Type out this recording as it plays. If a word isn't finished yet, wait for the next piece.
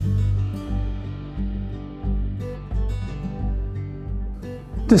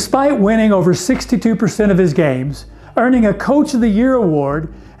Despite winning over 62% of his games, earning a Coach of the Year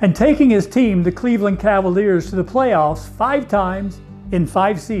award, and taking his team, the Cleveland Cavaliers, to the playoffs 5 times in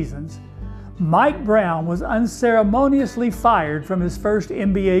 5 seasons, Mike Brown was unceremoniously fired from his first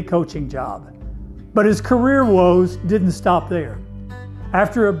NBA coaching job. But his career woes didn't stop there.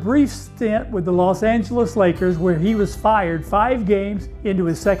 After a brief stint with the Los Angeles Lakers, where he was fired 5 games into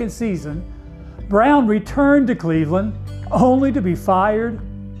his second season, Brown returned to Cleveland only to be fired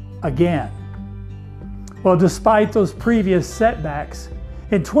again. Well, despite those previous setbacks,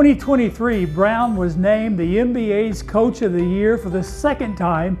 in 2023, Brown was named the NBA's Coach of the Year for the 2nd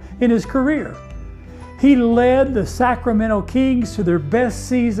time in his career. He led the Sacramento Kings to their best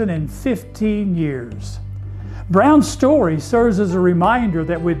season in 15 years. Brown's story serves as a reminder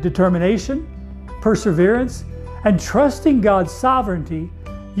that with determination, perseverance, and trusting God's sovereignty,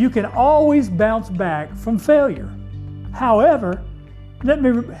 you can always bounce back from failure. However, let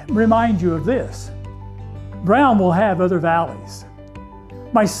me remind you of this. Brown will have other valleys.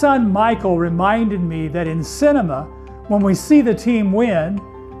 My son Michael reminded me that in cinema, when we see the team win,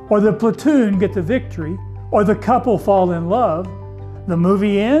 or the platoon get the victory, or the couple fall in love, the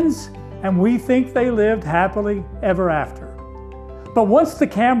movie ends and we think they lived happily ever after. But once the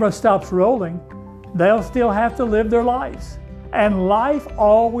camera stops rolling, they'll still have to live their lives. And life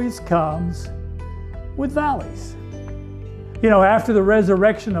always comes with valleys. You know, after the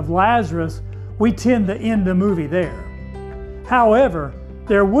resurrection of Lazarus, we tend to end the movie there. However,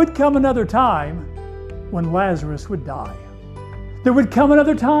 there would come another time when Lazarus would die. There would come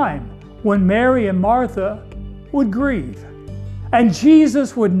another time when Mary and Martha would grieve, and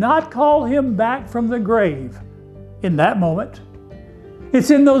Jesus would not call him back from the grave in that moment.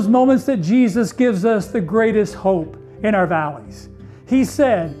 It's in those moments that Jesus gives us the greatest hope in our valleys. He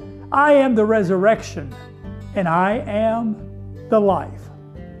said, "I am the resurrection, and I am the life."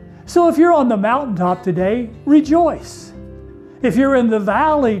 So if you're on the mountaintop today, rejoice. If you're in the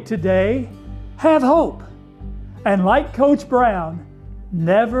valley today, have hope. And like Coach Brown,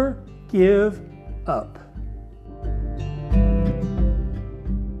 never give up.